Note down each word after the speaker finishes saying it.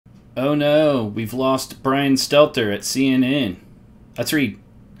Oh no, we've lost Brian Stelter at CNN. Let's read.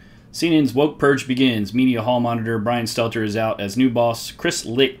 CNN's woke purge begins. Media hall monitor Brian Stelter is out as new boss Chris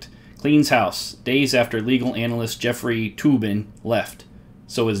Licht cleans house days after legal analyst Jeffrey Toobin left.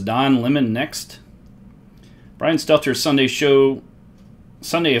 So is Don Lemon next? Brian Stelter's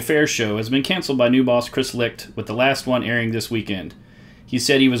Sunday Affair show has been canceled by new boss Chris Licht, with the last one airing this weekend. He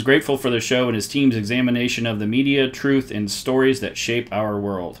said he was grateful for the show and his team's examination of the media, truth, and stories that shape our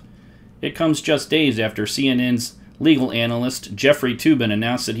world. It comes just days after CNN's legal analyst Jeffrey Toobin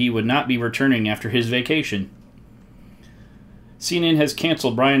announced that he would not be returning after his vacation. CNN has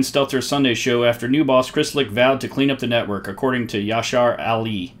canceled Brian Stelter's Sunday show after new boss Chris Licht vowed to clean up the network, according to Yashar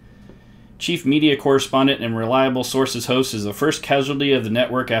Ali. Chief media correspondent and reliable sources host is the first casualty of the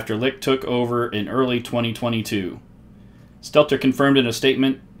network after Licht took over in early 2022. Stelter confirmed in a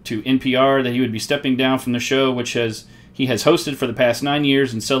statement to NPR that he would be stepping down from the show, which he has hosted for the past 9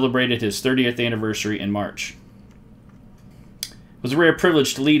 years and celebrated his 30th anniversary in March. It was a rare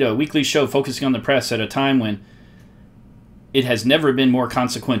privilege to lead a weekly show focusing on the press at a time when it has never been more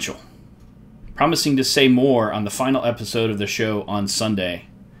consequential. Promising to say more on the final episode of the show on Sunday.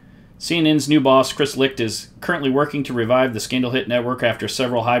 CNN's new boss, Chris Licht, is currently working to revive the scandal hit network after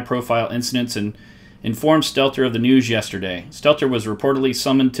several high-profile incidents and informed Stelter of the news yesterday. Stelter was reportedly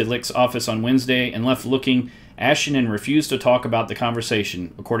summoned to Licht's office on Wednesday and left looking ashen and refused to talk about the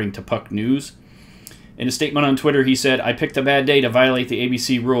conversation, according to Puck News. In a statement on Twitter, he said, "I picked a bad day to violate the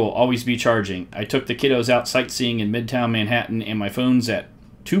ABC rule, always be charging. I took the kiddos out sightseeing in Midtown Manhattan and my phone's at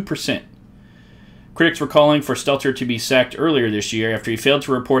 2%. Critics were calling for Stelter to be sacked earlier this year after he failed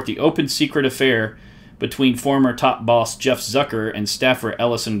to report the open secret affair between former top boss Jeff Zucker and staffer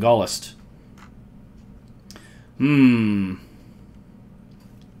Ellison Gollust.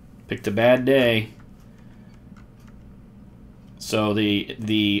 Picked a bad day. So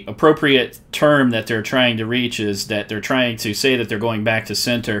the appropriate term that they're trying to reach is that they're trying to say that they're going back to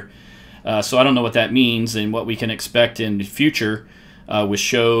center. So I don't know what that means and what we can expect in the future with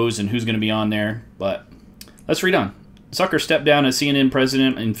shows and who's going to be on there. But let's read on. Zucker stepped down as CNN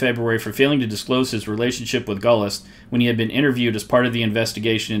president in February for failing to disclose his relationship with Gollust when he had been interviewed as part of the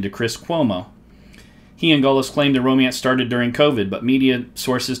investigation into Chris Cuomo. He and Gollust claimed the romance started during COVID, but media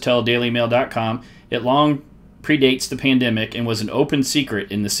sources tell DailyMail.com it long predates the pandemic and was an open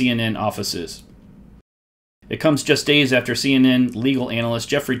secret in the CNN offices. It comes just days after CNN legal analyst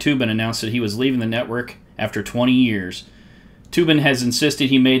Jeffrey Toobin announced that he was leaving the network after 20 years. Toobin has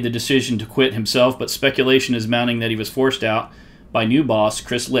insisted he made the decision to quit himself, but speculation is mounting that he was forced out by new boss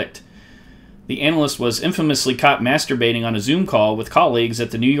Chris Licht. The analyst was infamously caught masturbating on a Zoom call with colleagues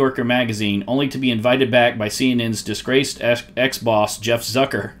at the New Yorker magazine, only to be invited back by CNN's disgraced ex-boss Jeff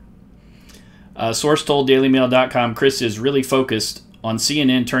Zucker. A source told DailyMail.com Chris is really focused on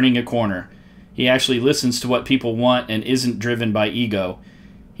CNN turning a corner. He actually listens to what people want and isn't driven by ego.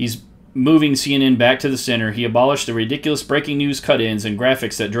 He's moving CNN back to the center. He abolished the ridiculous breaking news cut-ins and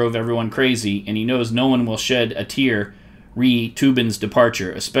graphics that drove everyone crazy, and he knows no one will shed a tear re Toobin's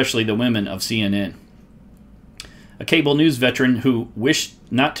departure, especially the women of CNN. A cable news veteran who wished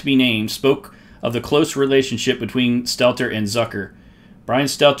not to be named spoke of the close relationship between Stelter and Zucker. Brian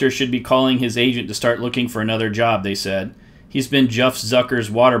Stelter should be calling his agent to start looking for another job, they said. He's been Jeff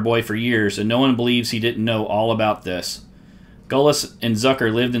Zucker's water boy for years, and no one believes he didn't know all about this. Gollust and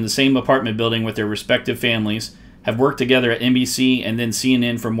Zucker lived in the same apartment building with their respective families, have worked together at NBC and then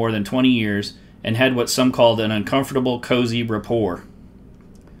CNN for more than 20 years, and had what some called an uncomfortable, cozy rapport.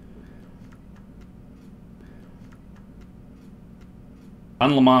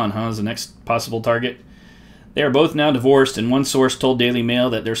 Don Lemon, is the next possible target. They are both now divorced, and one source told Daily Mail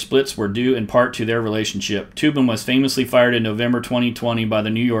that their splits were due in part to their relationship. Toobin was famously fired in November 2020 by the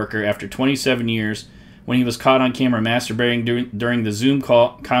New Yorker after 27 years when he was caught on camera masturbating during the Zoom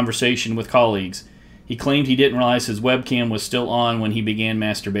conversation with colleagues. He claimed he didn't realize his webcam was still on when he began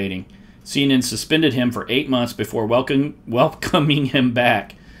masturbating. CNN suspended him for 8 months before welcoming him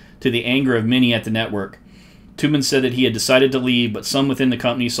back, to the anger of many at the network. Toobin said that he had decided to leave, but some within the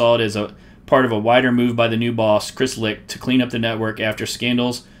company saw it as a part of a wider move by the new boss, Chris Licht, to clean up the network after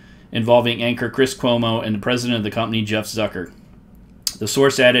scandals involving anchor Chris Cuomo and the president of the company, Jeff Zucker. The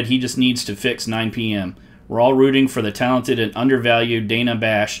source added, he just needs to fix 9 p.m. We're all rooting for the talented and undervalued Dana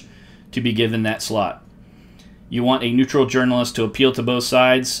Bash to be given that slot. You want a neutral journalist to appeal to both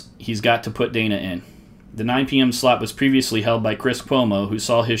sides, he's got to put Dana in. The 9 p.m. slot was previously held by Chris Cuomo, who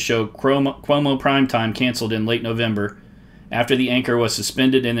saw his show Cuomo Primetime canceled in late November after the anchor was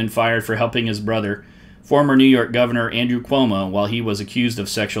suspended and then fired for helping his brother, former New York Governor Andrew Cuomo, while he was accused of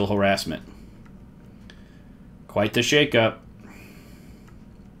sexual harassment. Quite the shakeup.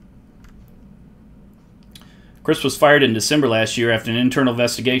 Chris was fired in December last year after an internal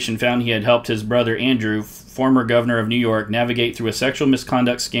investigation found he had helped his brother Andrew, former governor of New York, navigate through a sexual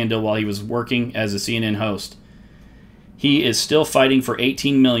misconduct scandal while he was working as a CNN host. He is still fighting for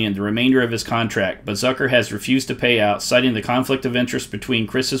 $18 million, the remainder of his contract, but Zucker has refused to pay out, citing the conflict of interest between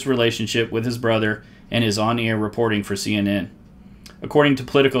Chris's relationship with his brother and his on-air reporting for CNN. According to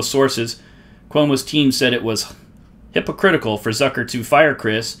political sources, Cuomo's team said it was hypocritical for Zucker to fire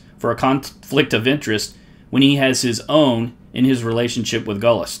Chris for a conflict of interest when he has his own in his relationship with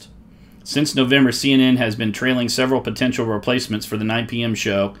Gullist. Since November, CNN has been trailing several potential replacements for the 9 p.m.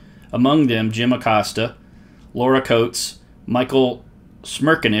 show, among them Jim Acosta, Laura Coates, Michael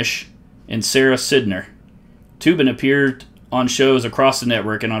Smerconish, and Sarah Sidner. Toobin appeared on shows across the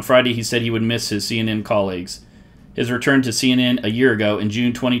network, and on Friday he said he would miss his CNN colleagues. His return to CNN a year ago, in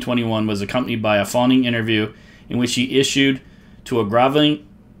June 2021, was accompanied by a fawning interview in which he issued to a groveling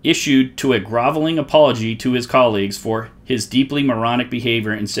apology to his colleagues for his deeply moronic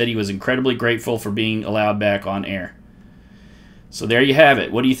behavior and said he was incredibly grateful for being allowed back on air. So there you have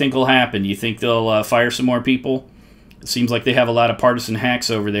it. What do you think will happen? Do you think they'll fire some more people? It seems like they have a lot of partisan hacks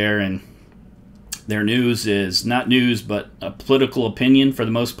over there, and their news is not news but a political opinion for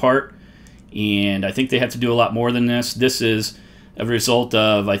the most part. And I think they have to do a lot more than this. This is a result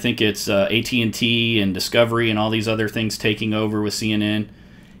of, I think it's AT&T and Discovery and all these other things taking over with CNN.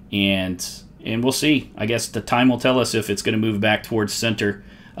 And we'll see. I guess the time will tell us if it's going to move back towards center.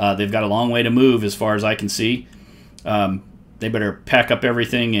 They've got a long way to move as far as I can see. They better pack up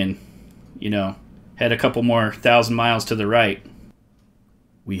everything and, head a couple more 1,000 miles to the right.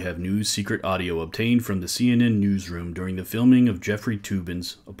 We have news secret audio obtained from the CNN Newsroom during the filming of Jeffrey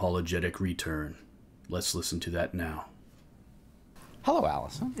Toobin's apologetic return. Let's listen to that now. Hello,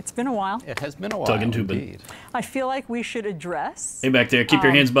 Allison. It's been a while. It has been a while, Tuggin& Toobin. indeed. I feel like we should address... Hey, back there, keep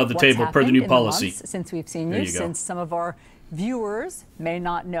your hands above the table per the new policy. Since we've seen There you, you go. since some of our viewers may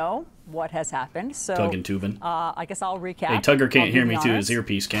not know what has happened. So, Tuggin& Toobin. I guess I'll recap. Hey, Tugger can't I'll hear be me through his honest.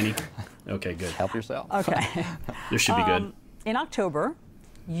 earpiece, can he? Okay, good. Help yourself. Okay. This should be good. In October,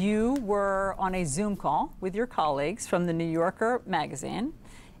 you were on a Zoom call with your colleagues from the New Yorker magazine.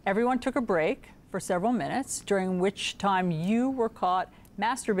 Everyone took a break for several minutes, during which time you were caught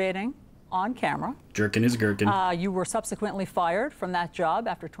masturbating on camera. Jerking his gherkin. You were subsequently fired from that job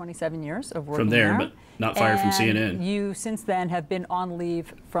after 27 years of working From there, but not fired from CNN. You, since then, have been on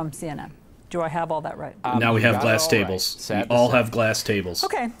leave from CNN. Do I have all that right? Now we have got glass it all right. tables. Sad We to all say. have glass tables.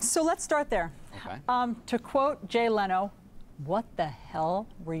 Okay, so let's start there. Okay. To quote Jay Leno, what the hell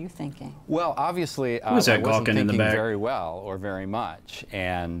were you thinking? Well, obviously, I was that wasn't gawking in the thinking back? very well or very much,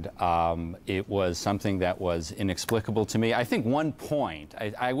 and it was something that was inexplicable to me. I think one point,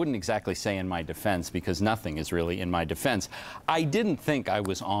 I wouldn't exactly say in my defense, because nothing is really in my defense. I didn't think I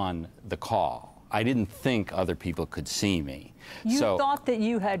was on the call. I didn't think other people could see me. You so, thought that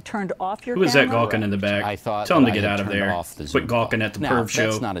you had turned off your Who is that camera? gawking in the back? I thought Tell him to that get I had out of turned there. off the Zoom Quit gawking call. at the Now, perv show.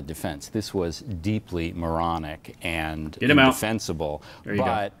 that's not a defense. This was deeply moronic and Get him out. indefensible. There you go.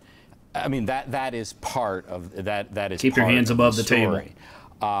 But I mean, that is part of that. That is Keep your part hands of above the table. story.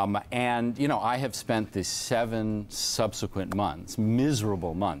 And I have spent the 7 subsequent months,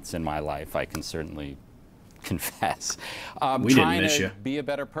 miserable months in my life, I can certainly confess, We didn't trying miss to you. be a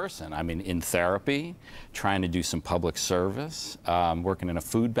better person. I mean, in therapy, trying to do some public service, working in a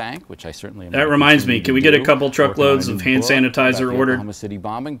food bank, which I certainly am. That gonna reminds me, continue can we to get a do, couple working on truckloads a new of hand book sanitizer about the ordered? Oklahoma City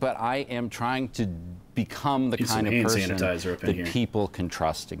bombing, but I am trying to become the Need some kind of hand person sanitizer up in that here. people can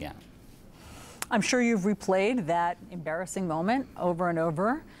trust again. I'm sure you've replayed that embarrassing moment over and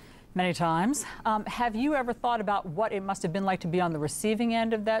over many times. Have you ever thought about what it must have been like to be on the receiving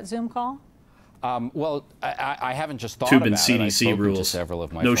end of that Zoom call? Well, I haven't just thought Toobin about it. CDC I've spoken rules. to several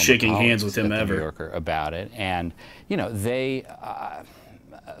of my No former shaking hands colleagues with him at the ever. New Yorker about it, and they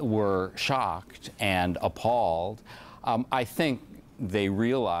were shocked and appalled. I think they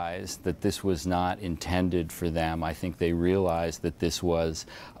realized that this was not intended for them. I think they realized that this was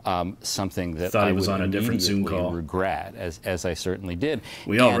something that Thought I he was would on a different Zoom immediately call. regret, as I certainly did.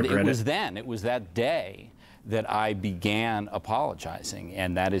 We all and regret it was it. then, it was that day that I began apologizing,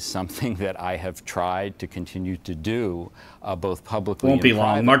 and that is something that I have tried to continue to do, both publicly Won't and be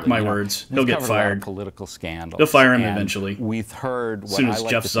long. Mark privately. my words. we've He'll get covered a lot of fired. Political scandals. They'll fire him and eventually. We've heard what Soon I as like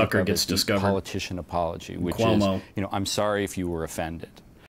Jeff to think Zucker of gets as the discovered. politician apology, which Cuomo. is, I'm sorry if you were offended.